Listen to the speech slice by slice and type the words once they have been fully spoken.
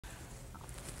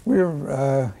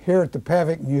We're here at the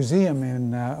Pavic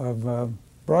Museum of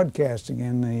Broadcasting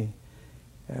in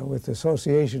with the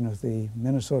Association of the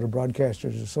Minnesota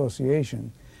Broadcasters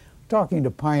Association, talking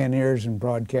to pioneers in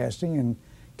broadcasting and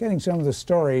getting some of the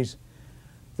stories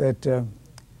that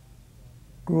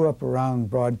grew up around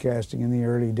broadcasting in the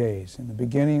early days. In the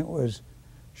beginning it was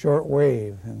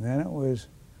shortwave, and then it was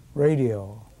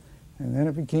radio, and then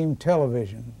it became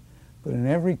television. But in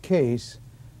every case,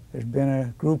 there's been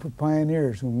a group of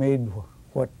pioneers who made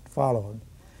what followed.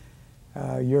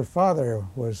 Your father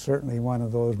was certainly one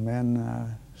of those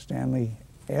men, Stanley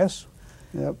S.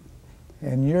 Yep.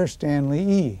 And you're Stanley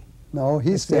E. No,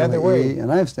 he's it's Stanley the other way. E,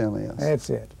 and I'm Stanley S. That's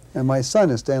it. And my son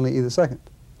is Stanley E. the second.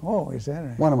 Oh, is that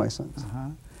right? One of my sons.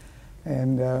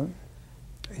 And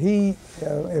he,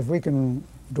 if we can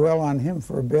dwell on him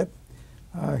for a bit,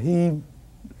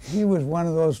 he was one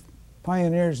of those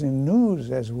pioneers in news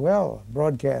as well,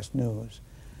 broadcast news,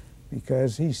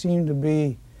 because he seemed to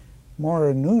be more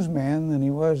a newsman than he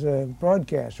was a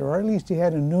broadcaster, or at least he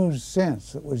had a news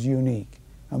sense that was unique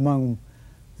among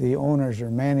the owners or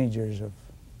managers of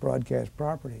broadcast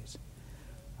properties.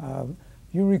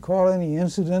 You recall any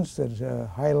incidents that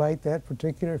highlight that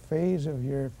particular phase of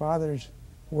your father's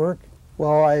work?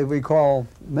 Well, I recall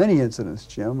many incidents,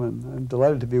 Jim, and I'm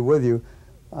delighted to be with you.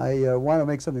 I want to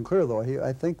make something clear, though.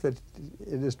 I think that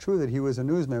it is true that he was a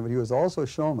newsman, but he was also a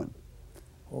showman.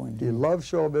 Oh, indeed. He loved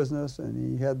show business,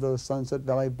 and he had the Sunset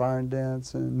Valley Barn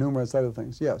Dance and numerous other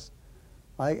things, yes.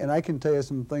 I can tell you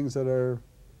some things that are,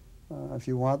 if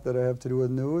you want, that have to do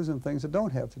with news, and things that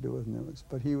don't have to do with news.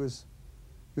 But he was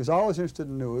always interested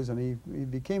in news, and he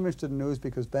became interested in news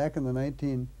because back in the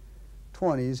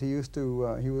 1920s, he used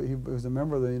to, he was a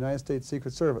member of the United States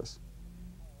Secret Service.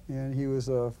 And he was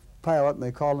a pilot, and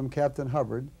they called him Captain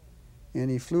Hubbard. And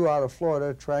he flew out of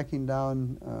Florida tracking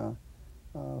down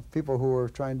people who were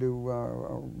trying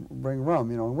to bring rum,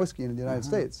 and whiskey into the United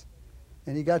States.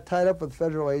 And he got tied up with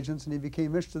federal agents, and he became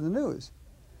interested in the news.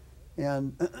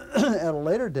 And at a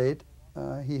later date,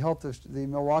 he helped the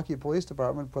Milwaukee Police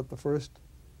Department put the first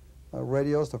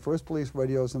radios, the first police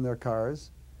radios in their cars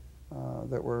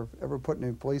that were ever put in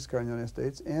a police car in the United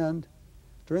States. And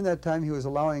during that time, he was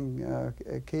allowing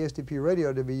a KSTP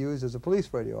radio to be used as a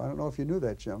police radio. I don't know if you knew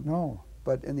that, Jim. No.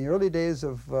 But in the early days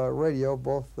of radio,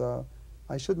 both,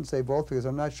 I shouldn't say both because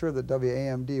I'm not sure that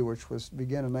WAMD, which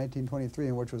began in 1923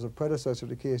 and which was a predecessor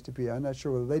to KSTP, I'm not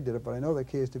sure whether they did it, but I know that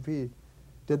KSTP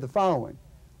did the following.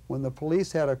 When the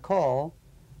police had a call,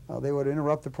 they would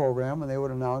interrupt the program and they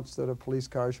would announce that a police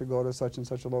car should go to such and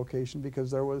such a location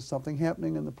because there was something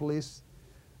happening and the police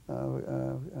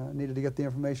needed to get the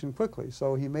information quickly.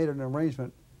 So he made an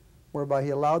arrangement whereby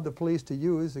he allowed the police to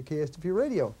use the KSTP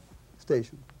radio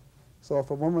station. So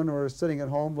if a woman were sitting at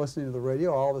home listening to the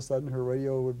radio, all of a sudden her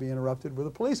radio would be interrupted with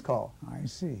a police call. I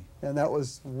see. And that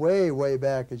was way, way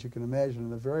back, as you can imagine, in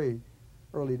the very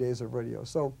early days of radio.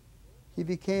 So he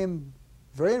became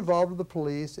very involved with the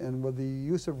police and with the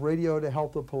use of radio to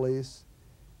help the police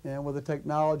and with the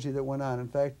technology that went on. In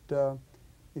fact,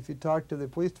 if you talk to the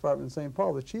police department in St.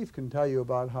 Paul, the chief can tell you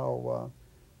about how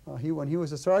when he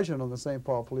was a sergeant on the St.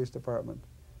 Paul Police Department,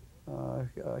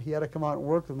 he had to come out and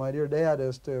work with my dear dad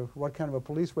as to what kind of a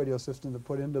police radio system to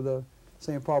put into the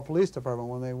St. Paul Police Department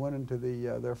when they went into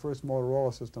their first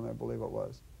Motorola system, I believe it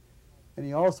was. And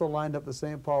he also lined up the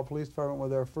St. Paul Police Department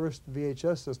with their first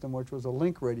VHS system, which was a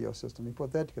link radio system. He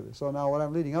put that together. So now what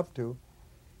I'm leading up to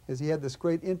is he had this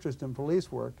great interest in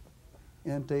police work.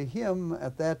 And to him,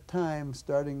 at that time,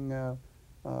 starting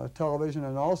television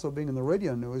and also being in the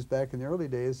radio news back in the early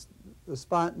days, the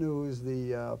spot news,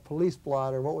 the police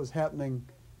blotter, what was happening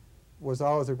was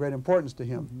always of great importance to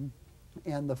him.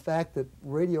 And the fact that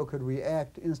radio could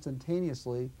react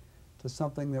instantaneously to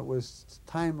something that was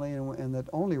timely and that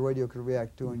only radio could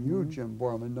react to, and you, Jim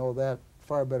Bormann, know that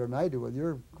far better than I do with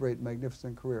your great,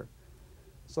 magnificent career.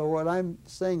 So what I'm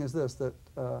saying is this, that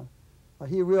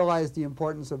he realized the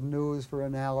importance of news for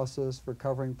analysis, for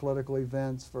covering political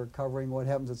events, for covering what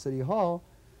happens at City Hall,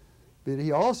 but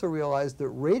he also realized that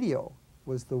radio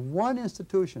was the one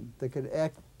institution that could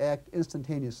act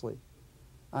instantaneously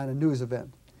on a news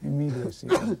event. Immediacy.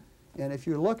 And if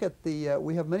you look at the,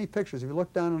 we have many pictures. If you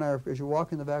look down in as you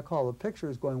walk in the back hall, the picture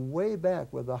is going way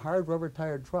back with the hard rubber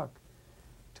tired truck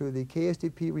to the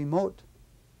KSTP remote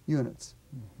units.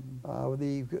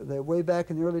 The way back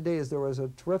in the early days, there was a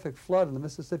terrific flood in the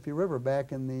Mississippi River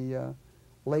back in the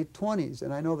late 20s,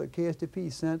 and I know that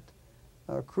KSTP sent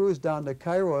crews down to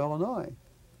Cairo, Illinois,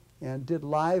 and did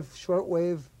live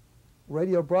shortwave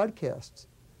radio broadcasts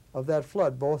of that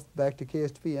flood, both back to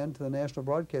KSTP and to the National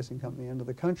Broadcasting Company and to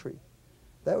the country.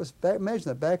 That was, imagine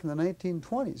that, back in the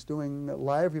 1920s, doing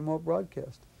live remote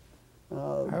broadcast.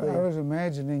 I was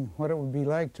imagining what it would be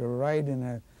like to ride in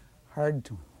a hard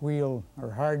wheel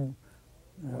or hard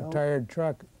tired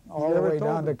truck all the way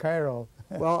down to Cairo.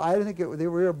 Well, I think they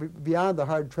were beyond the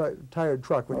hard tired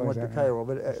truck when he went to Cairo,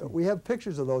 but we have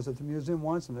pictures of those at the museum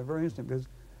once, and they're very interesting because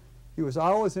he was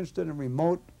always interested in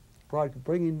remote broadcast,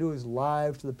 bringing news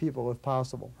live to the people if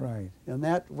possible. Right. And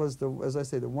that was, as I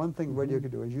say, the one thing radio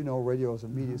could do. As you know, radio's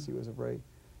immediacy was a very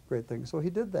great thing. So he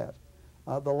did that.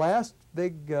 The last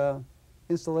big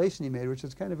installation he made, which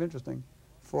is kind of interesting,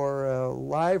 for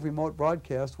live remote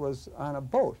broadcast was on a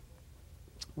boat.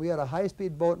 We had a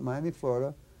high-speed boat in Miami,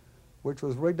 Florida, which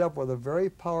was rigged up with a very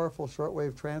powerful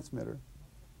shortwave transmitter.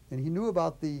 And he knew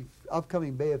about the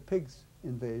upcoming Bay of Pigs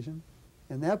invasion.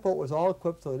 And that boat was all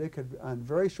equipped so that it could, on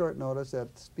very short notice,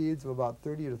 at speeds of about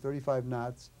 30 to 35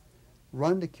 knots,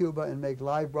 run to Cuba and make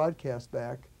live broadcasts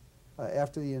back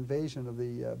after the invasion of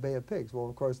the Bay of Pigs. Well,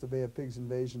 of course, the Bay of Pigs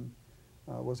invasion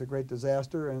was a great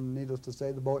disaster, and needless to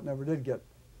say, the boat never did get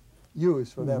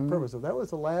used for that purpose. So that was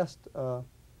the last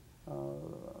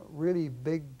really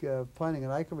big planning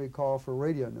that I can recall for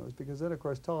radio news, because then, of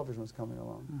course, television was coming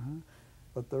along.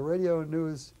 But the radio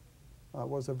news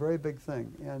was a very big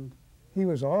thing. And he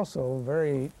was also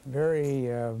very, very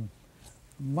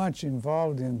much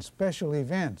involved in special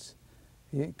events,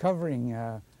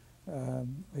 covering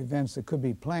events that could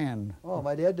be planned. Oh,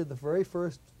 my dad did the very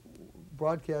first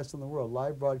broadcast in the world,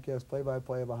 live broadcast,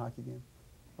 play-by-play of a hockey game,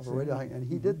 of a radio hockey, and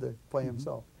he did the play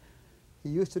himself. He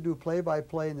used to do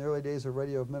play-by-play in the early days of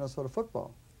radio of Minnesota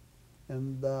football.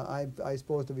 And I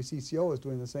suppose WCCO was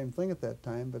doing the same thing at that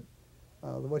time, but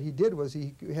what he did was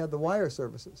he had the wire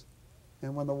services.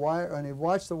 And when he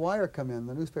watched the wire come in,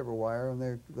 the newspaper wire,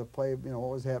 and the play, you know,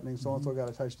 what was happening, so-and-so got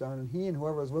a touchdown, and he and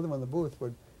whoever was with him in the booth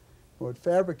would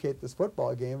fabricate this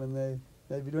football game, and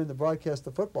they'd be doing the broadcast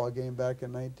of the football game back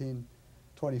in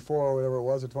 1924 or whatever it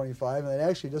was, or 25, and they'd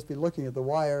actually just be looking at the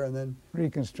wire and then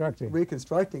reconstructing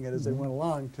it as they went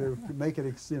along to make it,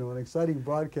 you know, an exciting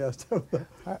broadcast of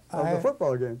the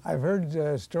football game. I've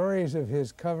heard stories of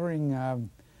his covering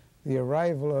the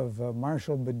arrival of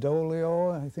Marshal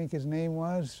Badoglio, I think his name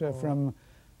was, from,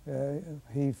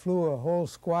 he flew a whole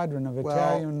squadron of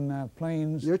Italian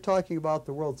planes. You're talking about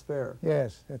the World's Fair.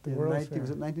 Yes, at the World's Fair.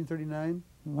 Was it 1939?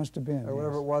 It must have been. Or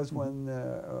whatever it was when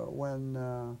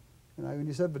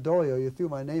you said Badoglio, you threw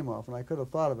my name off, and I could have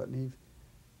thought of it. And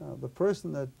the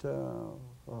person that,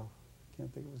 I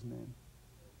can't think of his name.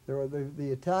 There were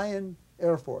the Italian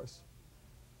Air Force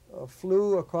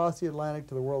flew across the Atlantic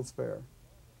to the World's Fair.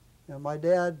 And my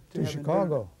dad, to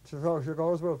Chicago.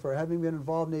 Chicago's World Fair, having been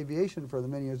involved in aviation for the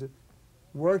many years,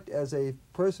 worked as a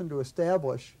person to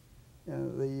establish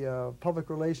the public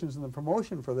relations and the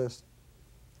promotion for this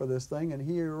thing, and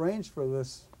he arranged for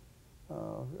this,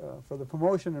 for the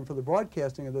promotion and for the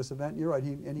broadcasting of this event. You're right,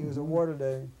 he was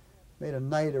awarded made a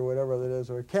knight or whatever that is,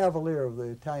 or a cavalier of the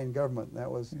Italian government. And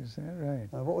that was. Is that right?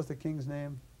 What was the king's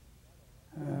name?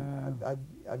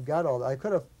 I've got all that. I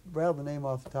could have rattled the name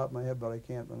off the top of my head, but I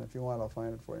can't. And if you want, I'll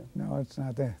find it for you. No, it's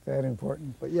not that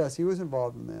important. But yes, he was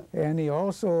involved in that. And he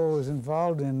also was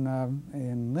involved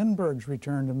in Lindbergh's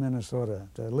return to Minnesota,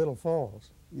 to Little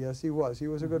Falls. Yes, he was. He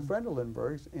was a good friend of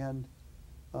Lindbergh's, and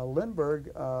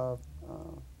Lindbergh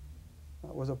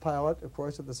was a pilot, of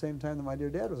course, at the same time that my dear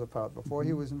dad was a pilot, before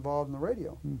he was involved in the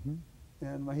radio.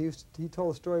 And he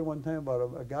told a story one time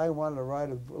about a guy who wanted to ride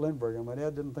with Lindbergh, and my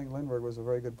dad didn't think Lindbergh was a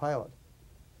very good pilot.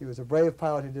 He was a brave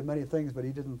pilot, he did many things, but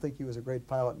he didn't think he was a great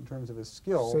pilot in terms of his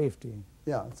skill. Safety.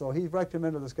 Yeah, so he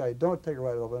recommended this guy, don't take a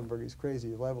ride with Lindbergh, he's crazy,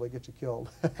 he's liable to get you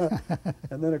killed.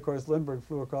 And then, of course, Lindbergh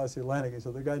flew across the Atlantic, and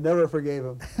so the guy never forgave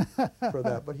him for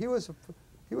that. But he was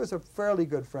a fairly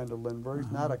good friend of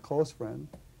Lindbergh's, not a close friend.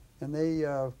 And they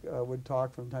would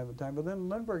talk from time to time. But then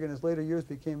Lindbergh in his later years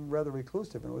became rather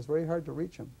reclusive, and it was very hard to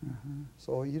reach him.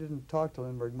 So he didn't talk to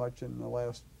Lindbergh much in the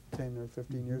last 10 or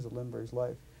 15 years of Lindbergh's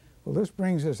life. Well, this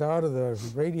brings us out of the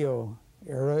radio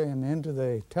era and into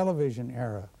the television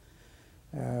era.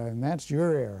 And that's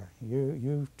your era.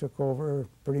 You took over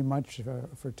pretty much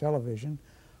for television.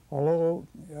 Although,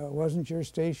 wasn't your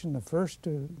station the first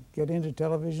to get into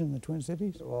television in the Twin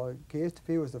Cities? Well,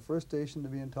 KSTP was the first station to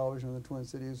be in television in the Twin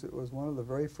Cities. It was one of the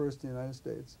very first in the United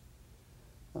States.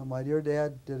 My dear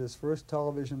dad did his first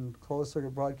television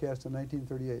closed-circuit broadcast in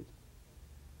 1938.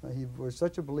 He was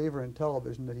such a believer in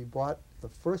television that he bought the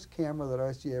first camera that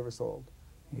RSG ever sold.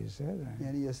 You said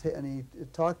that. And he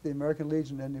talked the American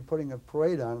Legion into putting a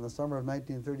parade on in the summer of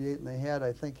 1938, and they had,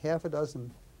 I think, half a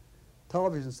dozen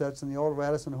television sets in the old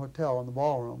Radisson Hotel in the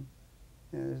ballroom.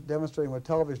 demonstrating what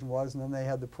television was, and then they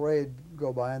had the parade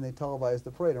go by and they televised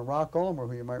the parade. And Rock Ulmer,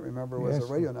 who you might remember was Yes.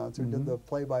 a radio announcer, did the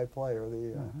play-by-play or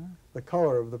the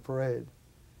color of the parade.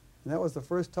 And that was the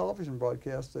first television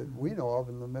broadcast that we know of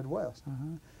in the Midwest.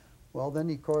 Well, then,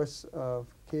 of course,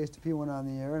 KSTP went on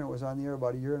the air, and it was on the air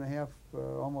about a year and a half,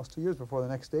 almost 2 years before the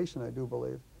next station, I do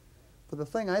believe. But the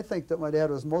thing I think that my dad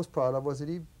was most proud of was that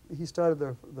he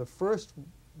started the first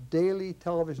daily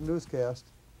television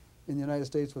newscast in the United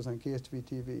States was on KSTP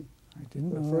TV. I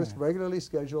didn't know The first that. regularly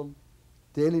scheduled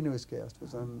daily newscast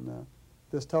was on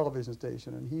this television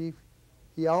station. And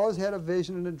he always had a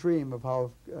vision and a dream of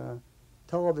how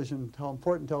television, how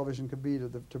important television could be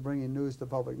to bringing news to the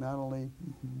public, not only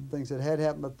things that had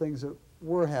happened, but things that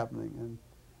were happening. And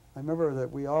I remember that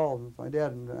we all, my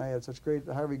dad and I, had such great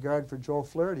high regard for Joe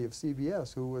Flaherty of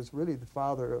CBS, who was really the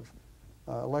father of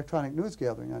electronic news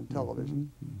gathering on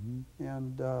television.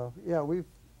 And yeah, we've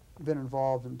been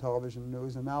involved in television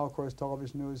news, and now, of course,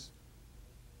 television news,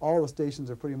 all the stations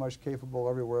are pretty much capable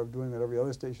everywhere of doing what every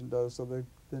other station does. So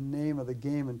the name of the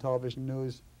game in television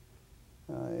news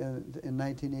in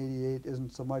 1988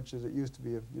 isn't so much as it used to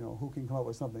be of, you know, who can come up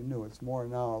with something new. It's more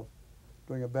now of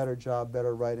doing a better job,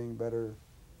 better writing, better,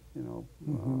 you know,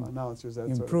 announcers, that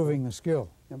Improving the skill.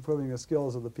 Improving the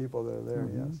skills of the people that are there,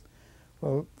 yes.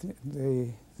 Well,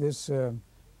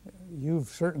 you've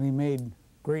certainly made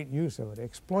great use of it,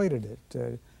 exploited it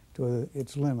to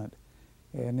its limit,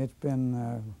 and it's been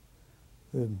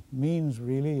the means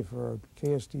really for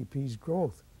KSTP's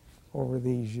growth over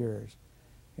these years.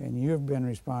 And you've been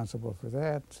responsible for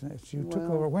that since you took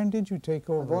over. When did you take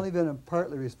over? I've only been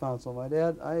partly responsible. My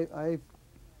dad,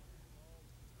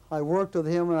 I worked with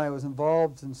him and I was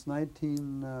involved since I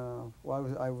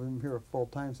was here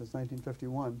full-time since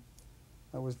 1951.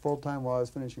 I was full-time while I was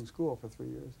finishing school for 3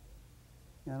 years.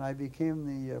 And I became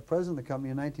the president of the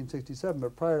company in 1967,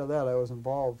 but prior to that I was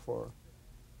involved from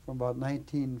about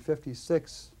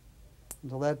 1956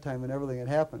 until that time when everything had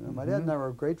happened. And my dad and I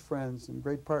were great friends and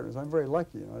great partners. I'm very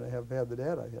lucky, you know, to have had the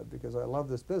dad I had, because I love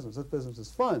this business. This business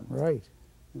is fun. Right.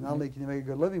 And not only can you make a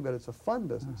good living, but it's a fun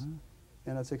business.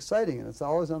 And it's exciting, and it's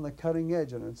always on the cutting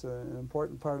edge, and it's an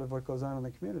important part of what goes on in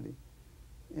the community.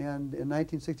 And in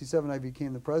 1967, I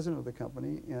became the president of the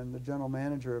company and the general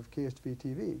manager of KSTP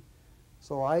TV.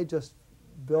 So I just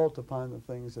built upon the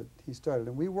things that he started.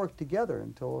 And we worked together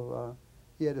until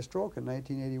he had a stroke in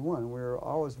 1981. We were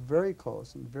always very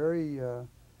close and very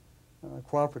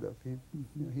cooperative. You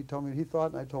know, he told me what he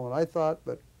thought, and I told him what I thought,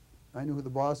 but I knew who the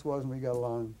boss was, and we got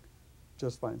along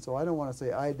just fine. So I don't want to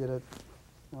say I did it.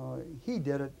 He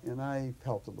did it, and I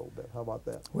helped a little bit. How about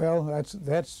that? Well,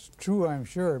 that's true, I'm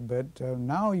sure, but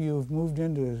now you've moved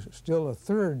into still a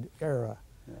third era,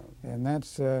 and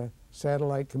that's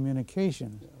satellite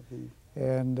communications.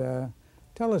 And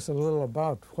tell us a little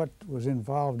about what was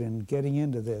involved in getting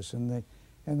into this and the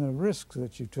risks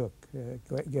that you took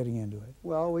getting into it.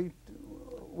 Well,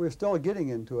 we're still getting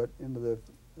into it.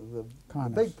 The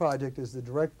big project is the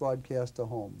direct broadcast to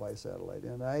home by satellite,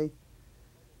 and I,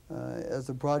 as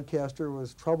a broadcaster,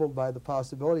 was troubled by the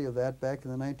possibility of that back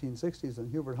in the 1960s,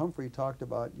 and Hubbard Humphrey talked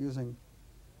about using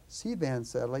C-band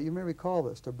satellite, you may recall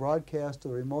this, to broadcast to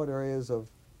the remote areas of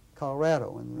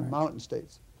Colorado and the mountain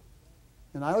states.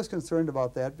 And I was concerned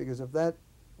about that, because if that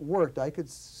worked, I could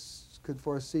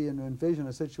foresee and envision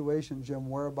a situation, Jim,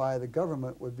 whereby the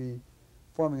government would be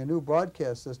forming a new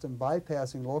broadcast system,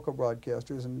 bypassing local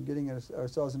broadcasters and getting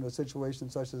ourselves into a situation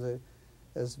such as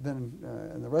has been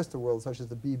in the rest of the world, such as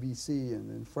the BBC and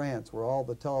in France, where all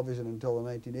the television until the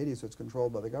 1980s was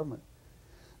controlled by the government.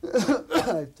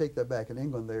 I take that back. In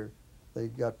England, they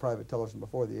got private television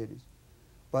before the 80s.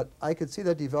 But I could see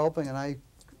that developing, and I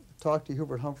talked to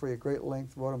Hubbard Humphrey at great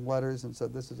length, wrote him letters and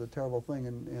said this is a terrible thing,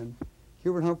 and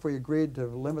Hubbard Humphrey agreed to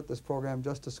limit this program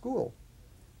just to school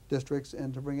districts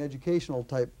and to bring educational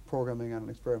type programming on an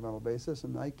experimental basis,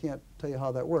 and I can't tell you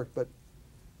how that worked, but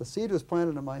the seed was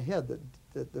planted in my head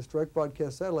that this direct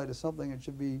broadcast satellite is something that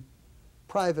should be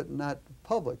private and not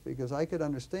public, because I could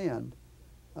understand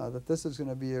that this is going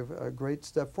to be a great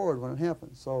step forward when it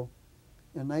happens. So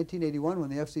in 1981, when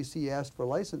the FCC asked for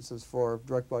licenses for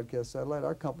direct broadcast satellite,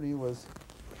 our company was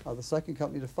the second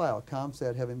company to file,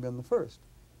 ComSat having been the first.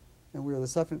 And we were the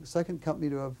second company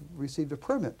to have received a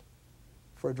permit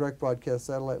for a direct broadcast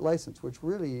satellite license, which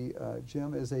really,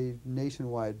 Jim, is a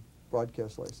nationwide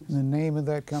broadcast license. The name of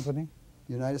that company?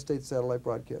 United States Satellite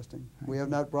Broadcasting. We have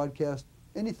not broadcast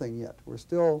anything yet. We're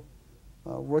still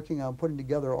working on putting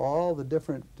together all the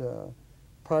different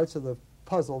parts of the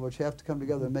puzzle which have to come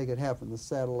together and make it happen, the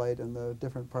satellite and the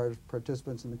different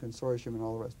participants in the consortium and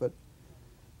all the rest. But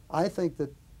I think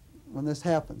that when this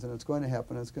happens, and it's going to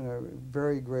happen, it's going to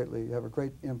very greatly have a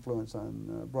great influence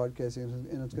on broadcasting,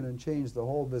 and it's going to change the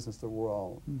whole business that we're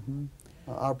all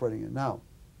operating in. Now,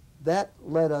 that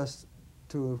led us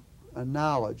to a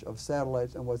knowledge of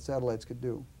satellites and what satellites could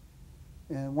do.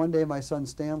 And one day my son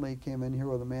Stanley came in here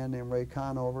with a man named Ray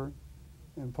Conover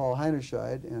and Paul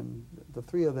Heinerscheid, and the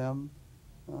three of them,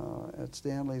 at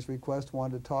Stanley's request,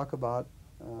 wanted to talk about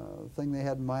the thing they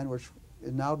had in mind, which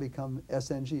had now become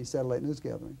SNG, Satellite News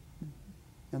Gathering.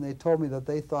 And they told me that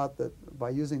they thought that by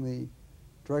using the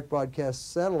direct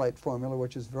broadcast satellite formula,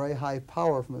 which is very high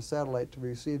power from a satellite to be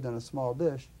received on a small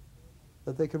dish,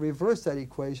 that they could reverse that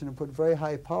equation and put very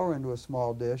high power into a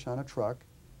small dish on a truck,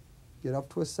 get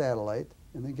up to a satellite,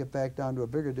 and then get back down to a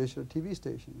bigger dish at a TV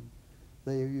station.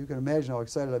 You can imagine how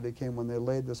excited I became when they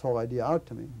laid this whole idea out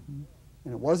to me.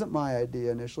 And it wasn't my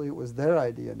idea initially, it was their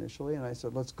idea initially, and I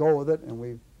said, let's go with it, and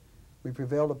we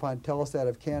prevailed upon Telesat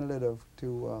of Canada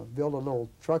to build a little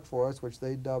truck for us, which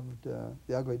they dubbed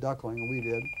the Ugly Duckling, and we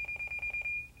did.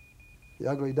 The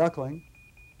Ugly Duckling,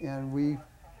 and we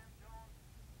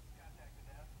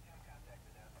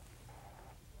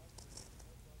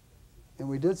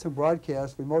did some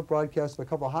broadcasts, remote broadcasts of a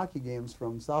couple of hockey games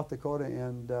from South Dakota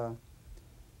and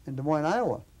in Des Moines,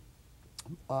 Iowa.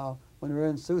 When we were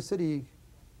in Sioux City,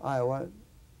 Iowa,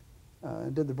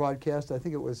 and did the broadcast, I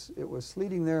think it was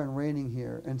sleeting there and raining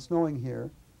here and snowing here.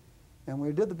 And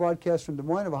we did the broadcast from Des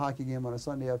Moines of a hockey game on a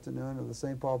Sunday afternoon of the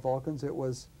St. Paul Vulcans. It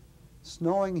was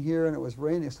snowing here and it was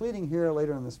raining, sleeting here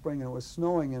later in the spring, and it was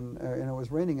snowing and it was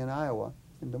raining in Iowa,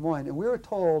 in Des Moines. And we were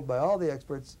told by all the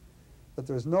experts that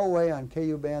there's no way on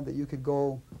KU band that you could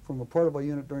go from a portable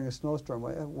unit during a snowstorm.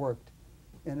 It worked.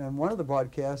 And in one of the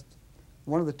broadcasts,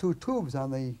 one of the two tubes on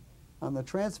the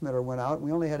transmitter went out, and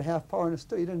we only had half power, and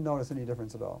you didn't notice any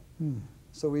difference at all.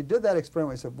 So we did that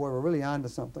experiment. We said, boy, we're really on to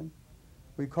something.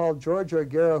 We called George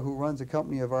Arguera, who runs a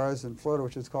company of ours in Florida,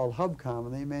 which is called Hubcom,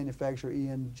 and they manufacture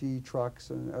ENG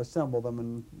trucks and assemble them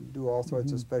and do all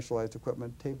sorts of specialized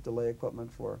equipment, tape delay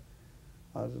equipment for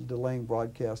delaying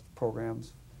broadcast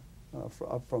programs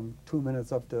up from 2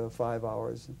 minutes up to 5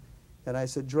 hours. And I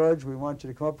said, George, we want you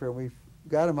to come up here. And we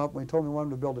got him up, and we told him we wanted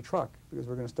to build a truck because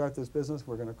we're going to start this business.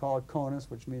 We're going to call it CONUS,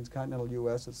 which means Continental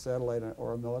U.S. It's satellite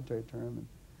or a military term.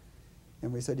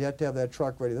 And we said, you have to have that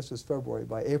truck ready. This was February,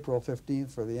 by April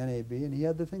 15th for the NAB, and he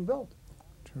had the thing built.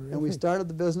 Terrific. And we started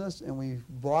the business, and we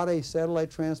bought a satellite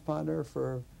transponder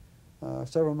for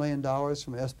several $1 million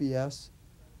from SBS,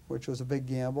 which was a big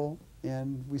gamble.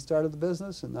 And we started the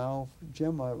business, and now,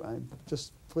 Jim, I'm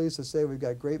just pleased to say we've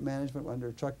got great management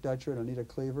under Chuck Dutcher and Anita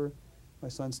Cleaver, my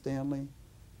son Stanley,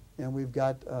 and we've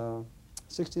got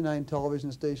 69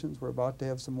 television stations. We're about to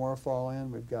have some more fall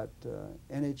in. We've got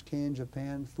NHK in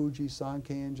Japan, Fuji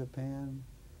Sankei in Japan.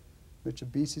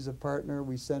 Mitsubishi's a partner.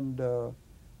 We send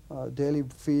daily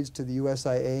feeds to the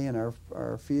USIA, and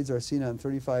our feeds are seen on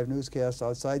 35 newscasts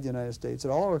outside the United States.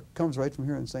 It all comes right from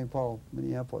here in St. Paul,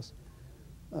 Minneapolis.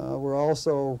 We're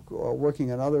also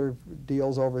working on other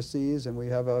deals overseas, and we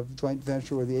have a joint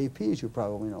venture with the AP, as you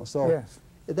probably know. So yes.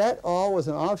 That all was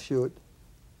an offshoot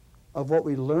of what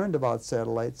we learned about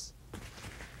satellites,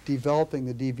 developing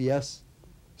the DBS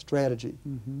strategy.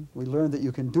 We learned that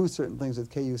you can do certain things with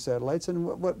KU satellites, and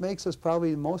what makes us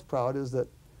probably most proud is that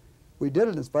we did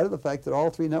it in spite of the fact that all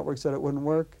three networks said it wouldn't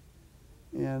work,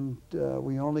 and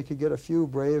we only could get a few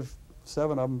brave,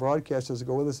 7 of them broadcasters to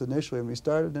go with us initially, and we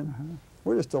started, and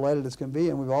we're just delighted as can be.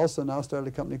 And we've also now started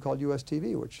a company called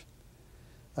USTV, which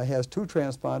has 2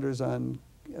 transponders on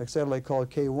a satellite called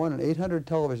K1, and 800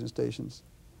 television stations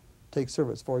take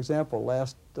service. For example,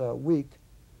 last week,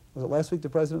 was it last week the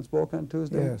President spoke on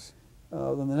Tuesday? Yes.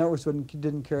 When the networks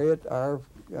didn't carry it, our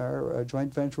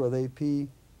joint venture with AP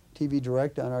TV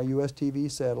Direct on our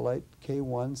USTV satellite,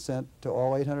 K1, sent to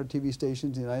all 800 TV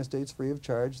stations in the United States free of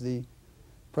charge the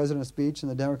President's speech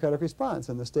and the Democratic response,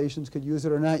 and the stations could use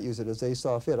it or not use it as they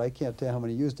saw fit. I can't tell how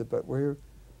many used it, but we're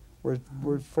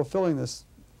fulfilling this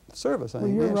service. Well,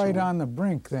 you're right on the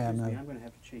brink then. Excuse me, I'm going to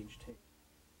have to change tape.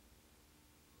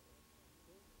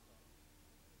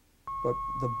 But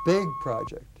the big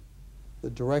project, the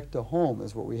direct-to-home,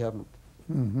 is what we haven't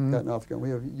gotten off the ground. We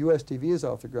have USTV is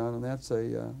off the ground, and that's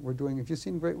we're doing. Have you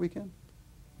seen Great Weekend?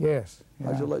 Yes.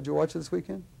 Yeah. Did you watch it this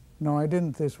weekend? No, I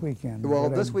didn't this weekend. Well,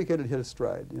 this weekend it hit a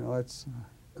stride. You know, it's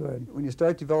good. When you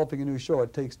start developing a new show,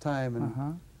 it takes time,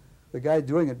 and the guy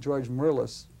doing it, George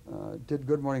Merlis, did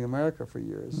Good Morning America for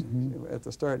years at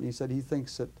the start, and he said he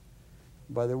thinks that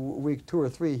by the week 2 or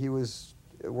 3 he was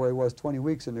where he was 20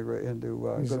 weeks into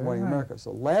Good Morning America.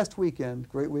 So last weekend,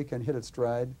 Great Weekend hit its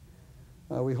stride.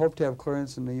 We hope to have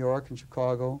clearance in New York and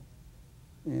Chicago.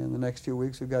 In the next few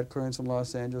weeks, we've got clearance in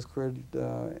Los Angeles, cleared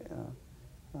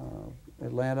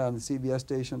Atlanta on the CBS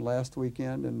station last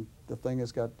weekend, and the thing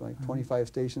has got like 25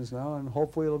 stations now, and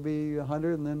hopefully it'll be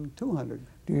 100 and then 200.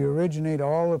 Do you originate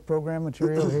all the program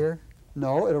material here?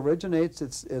 No, it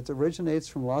originates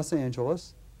from Los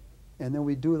Angeles, and then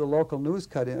we do the local news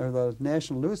cut-in, or the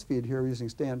national news feed here using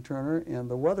Stan Turner, and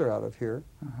the weather out of here,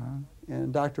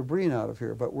 and Dr. Breen out of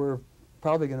here, but we're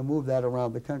probably going to move that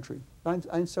around the country.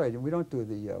 I'm sorry, we don't do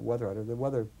the weather out of here. The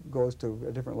weather goes to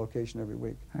a different location every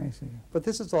week. I see. But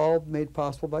this is all made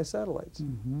possible by satellites.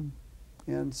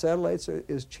 And satellites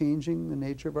is changing the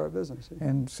nature of our business.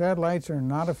 And satellites are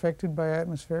not affected by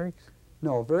atmospherics?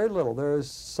 No, very little. There is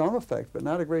some effect, but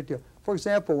not a great deal. For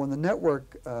example, when the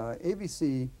network,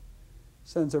 ABC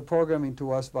sends their programming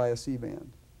to us via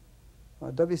C-band.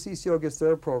 WCCO gets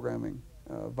their programming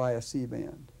via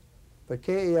C-band. But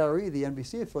KARE, the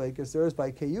NBC affiliate, gets theirs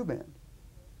by KU-band.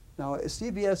 Now,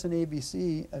 CBS and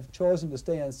ABC have chosen to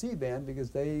stay on C-band because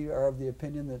they are of the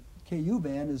opinion that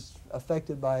KU-band is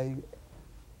affected by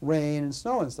rain and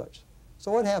snow and such.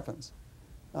 So what happens?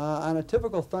 On a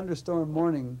typical thunderstorm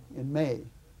morning in May,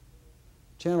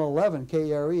 Channel 11,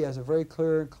 KARE, has a very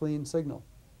clear and clean signal,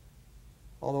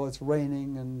 although it's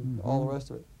raining and all the rest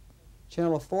of it.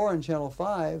 Channel 4 and Channel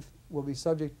 5 will be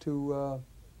subject to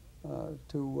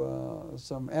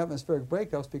some atmospheric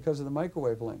breakups because of the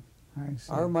microwave link. I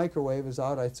see. Our microwave is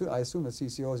out, I assume the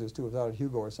CCO's is too, it's out at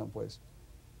Hugo or someplace.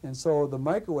 And so the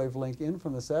microwave link in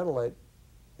from the satellite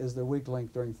is the weak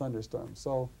link during thunderstorms.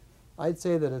 So I'd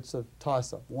say that it's a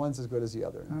toss-up. One's as good as the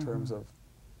other in terms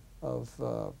of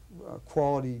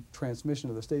quality transmission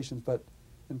of the stations, but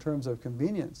in terms of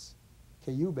convenience,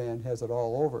 KU-band has it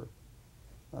all over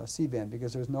C-band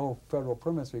because there's no federal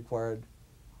permits required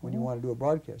when you want to do a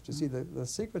broadcast. You see, the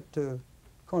secret to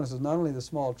CONUS is not only the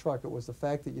small truck, it was the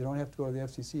fact that you don't have to go to the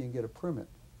FCC and get a permit.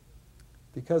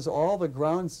 Because all the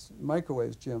ground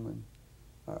microwaves, Jim,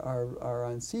 are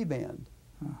on C-band,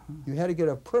 you had to get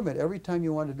a permit every time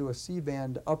you wanted to do a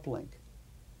C-band uplink.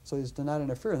 So as to not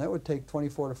interfere, and that would take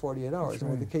 24 to 48 hours. That's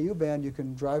And right. with the KU-band, you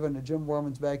can drive into Jim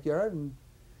Bormann's backyard and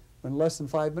in less than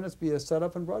 5 minutes be set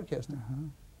up and broadcasting.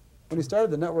 When he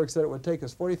started, the network said it would take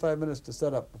us 45 minutes to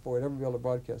set up before we'd ever be able to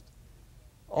broadcast.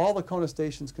 All the CONUS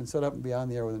stations can set up and be on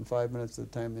the air within 5 minutes of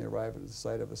the time they arrive at the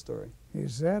site of a story.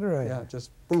 Is that right? Yeah,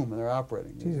 just boom, and they're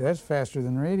operating. Geez, that's faster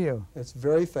than radio. It's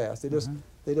very fast.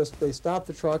 They stop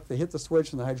the truck, they hit the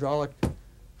switch, and the hydraulic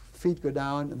feet go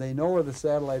down, and they know where the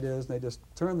satellite is, and they just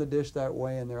turn the dish that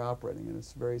way, and they're operating, and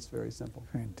it's very, very simple.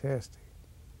 Fantastic.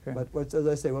 But as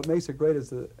I say, what makes it great is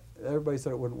that everybody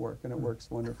said it wouldn't work, and it works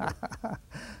wonderfully.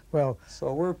 Well,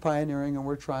 so we're pioneering, and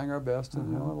we're trying our best,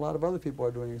 and you know, a lot of other people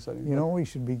are doing exciting things. you know, we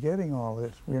should be getting all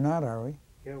this. We're not, are we?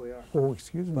 Yeah, we are. Oh,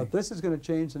 excuse me. But this is going to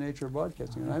change the nature of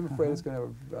broadcasting, and I'm afraid it's going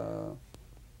to have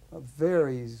a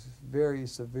very, very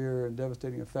severe and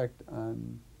devastating effect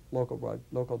on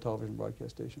local television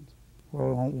broadcast stations.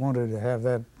 Well, won't it have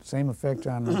that same effect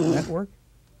on the network?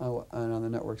 And on the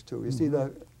networks too. You see,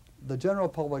 the general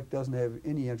public doesn't have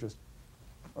any interest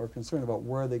or concern about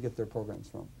where they get their programs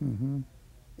from.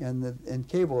 And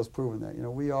cable has proven that. You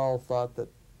know, we all thought that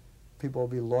people will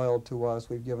be loyal to us.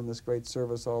 We've given this great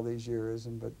service all these years,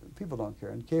 but people don't care.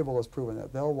 And cable has proven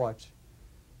that. They'll watch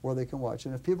where they can watch.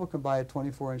 And if people can buy a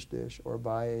 24-inch dish or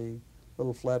buy a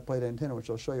little flat plate antenna, which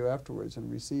I'll show you afterwards,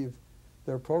 and receive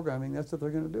their programming, that's what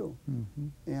they're going to do.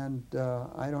 And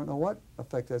I don't know what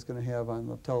effect that's going to have on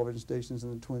the television stations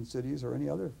in the Twin Cities or any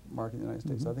other market in the United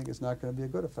States. I think it's not going to be a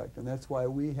good effect, and that's why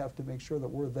we have to make sure that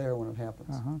we're there when it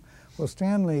happens. Well,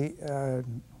 Stanley,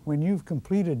 when you've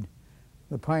completed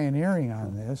the pioneering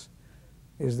on this,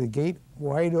 is the gate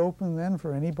wide open then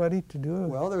for anybody to do it?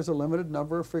 Well, there's a limited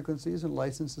number of frequencies and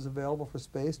licenses available for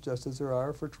space, just as there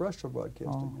are for terrestrial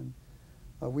broadcasting.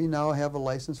 And we now have a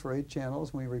license for 8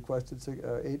 channels, and we requested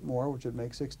 8 more, which would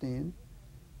make 16.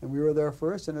 And we were there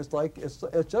first, and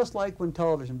it's just like when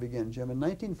television began, Jim. In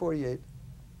 1948,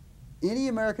 any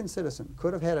American citizen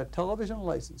could have had a television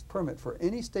license permit for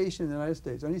any station in the United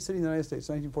States, any city in the United States,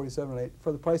 1947 and 8,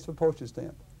 for the price of a postage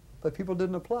stamp. But people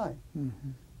didn't apply.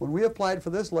 When we applied for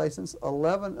this license,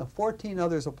 14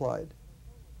 others applied.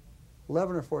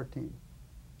 11 or 14.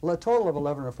 A total of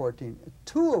 11 or 14,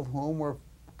 2 of whom were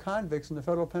convicts in the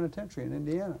federal penitentiary in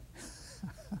Indiana.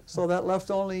 So that left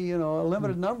only, you know, a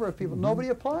limited number of people. Nobody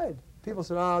applied. People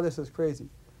said, "Oh, this is crazy."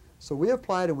 So we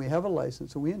applied, and we have a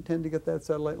license, and we intend to get that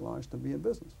satellite launched and be in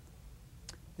business.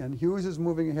 And Hughes is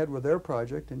moving ahead with their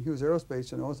project, and Hughes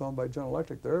Aerospace, you know, is owned by General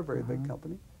Electric. They're a very big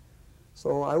company.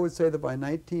 So I would say that by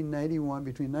 1991,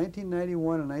 between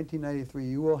 1991 and 1993,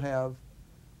 you will have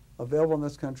available in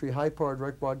this country, high-powered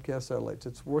direct broadcast satellites.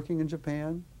 It's working in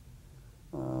Japan.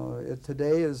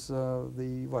 Today is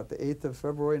the 8th of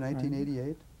February,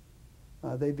 1988.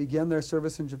 They began their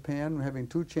service in Japan having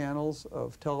 2 channels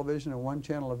of television and 1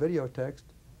 channel of video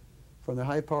text from their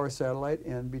high-power satellite,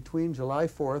 and between July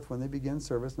 4th, when they began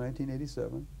service,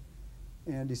 1987,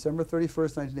 and December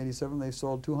 31st, 1987, they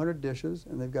sold 200 dishes,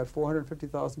 and they've got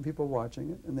 450,000 people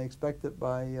watching it, and they expect that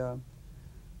by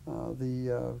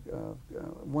the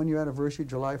 1-year anniversary,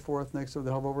 July 4th, next year,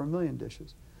 they'll have over 1 million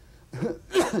dishes.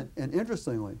 And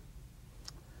interestingly,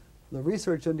 the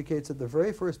research indicates that the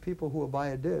very first people who will buy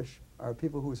a dish are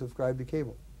people who subscribe to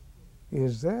cable.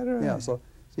 Is that right? Yeah, so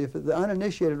see, if the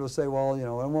uninitiated will say, well, you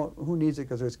know, who needs it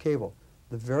because there's cable?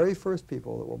 The very first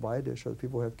people that will buy a dish are the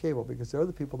people who have cable, because they're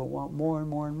the people that want more and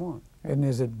more and more. And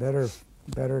is it better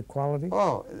quality?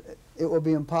 Oh, it will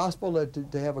be impossible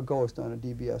to have a ghost on a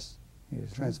DBS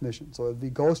transmission. So it'll be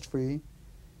ghost-free.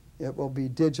 It will be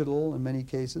digital in many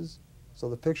cases. So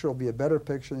the picture will be a better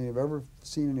picture than you've ever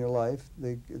seen in your life.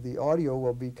 The audio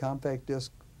will be compact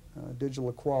disc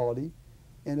digital quality,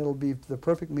 and it'll be the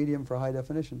perfect medium for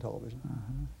high-definition television.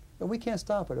 And we can't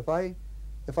stop it.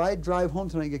 If I drive home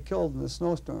tonight and get killed in a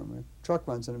snowstorm, a truck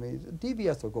runs into me,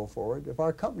 DBS will go forward. If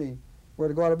our company were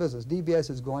to go out of business, DBS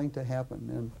is going to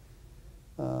happen.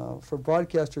 And for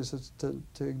broadcasters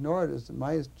to ignore it is, in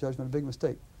my judgment, a big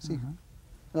mistake. See,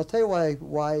 and I'll tell you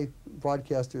why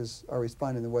broadcasters are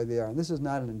responding the way they are. And this is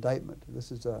not an indictment.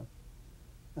 This is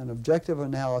an objective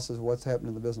analysis of what's happened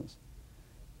in the business.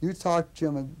 You talked,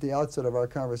 Jim, at the outset of our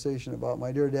conversation about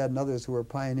my dear dad and others who were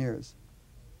pioneers.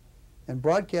 And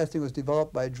broadcasting was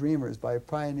developed by dreamers, by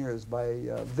pioneers, by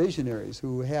visionaries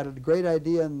who had a great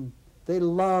idea and they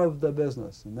loved the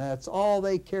business. And that's all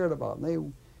they cared about. And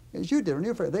they, as you did when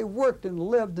you were, they worked and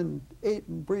lived and ate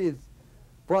and breathed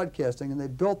broadcasting, and they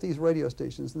built these radio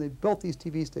stations and they built these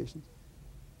TV stations.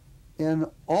 And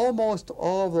almost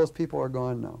all of those people are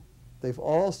gone now. They've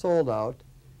all sold out,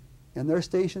 and their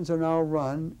stations are now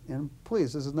run, and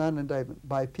please, this is not an indictment,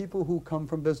 by people who come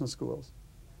from business schools,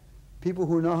 people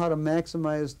who know how to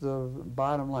maximize the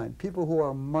bottom line, people who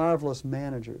are marvelous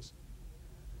managers.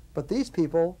 But these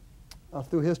people,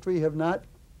 through history, have not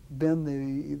been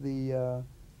the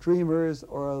dreamers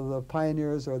or the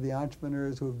pioneers or the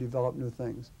entrepreneurs who have developed new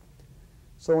things.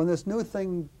 So when this new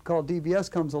thing called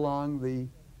DBS comes along, the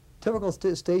typical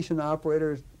station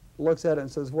operator looks at it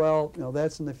and says, well, you know,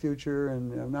 that's in the future,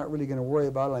 and I'm not really going to worry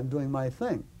about it. I'm doing my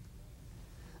thing.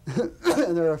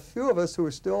 And there are a few of us who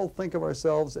still think of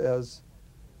ourselves as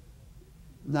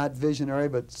not visionary,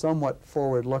 but somewhat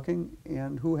forward-looking,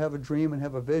 and who have a dream and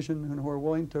have a vision, and who are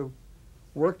willing to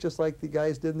work just like the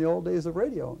guys did in the old days of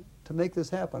radio to make this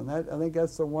happen. And I think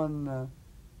that's the one,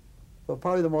 well,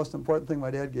 probably the most important thing my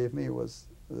dad gave me was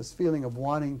this feeling of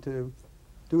wanting to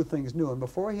do things new. And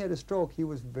before he had a stroke, he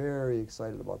was very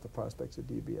excited about the prospects of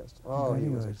DBS. Oh, he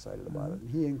was excited about it. And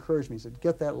he encouraged me. He said,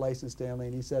 get that license, Stanley.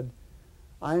 And he said,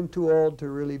 I'm too old to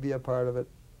really be a part of it.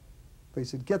 But he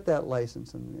said, get that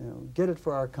license and, you know, get it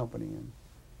for our company. And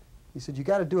he said, you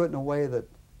got to do it in a way that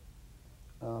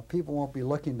people won't be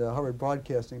looking to Hubbard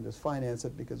Broadcasting to finance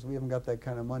it because we haven't got that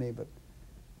kind of money. But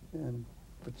you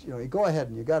know, you go ahead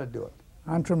and you got to do it.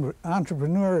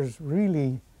 Entrepreneurs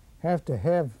really have to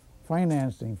have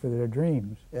financing for their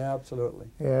dreams. Yeah, absolutely.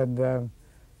 And a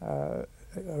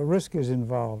risk is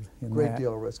involved in that. Great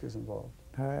deal of risk is involved.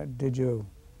 Did you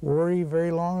worry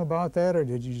very long about that, or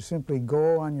did you simply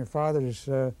go on your father's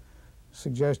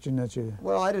suggestion that you...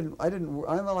 Well, I didn't.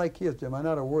 I'm like he is, Jim. I'm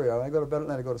not a worrier. I go to bed at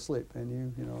night, I go to sleep.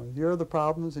 And you know, you're the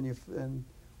problems, and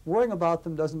worrying about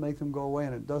them doesn't make them go away,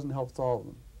 and it doesn't help solve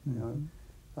them. You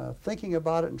know, thinking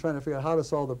about it and trying to figure out how to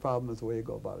solve the problem is the way you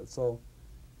go about it. So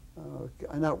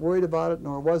I'm not worried about it,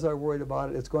 nor was I worried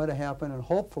about it. It's going to happen, and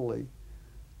hopefully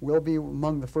we'll be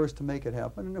among the first to make it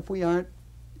happen. And if we aren't,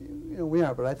 you know, we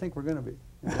aren't. But I think we're going to be.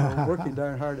 You know, we're working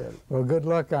darn hard at it. Well, good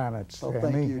luck on it, Stanley.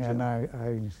 Well, thank you, Jim. And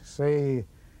I say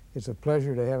it's a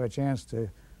pleasure to have a chance to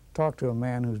talk to a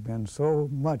man who's been so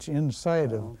much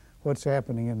inside of what's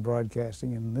happening in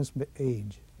broadcasting in this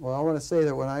age. Well, I want to say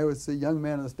that when I was a young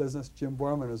man in this business, Jim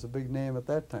Bormann was a big name at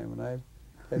that time, and I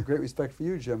had great respect for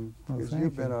you, Jim, because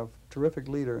you've been a terrific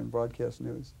leader in broadcast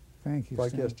news. Thank you,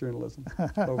 broadcast journalism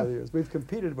over the years. We've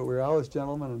competed, but we're always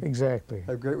gentlemen and exactly.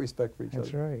 have great respect for each other.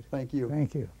 That's right. Thank you.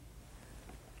 Thank you.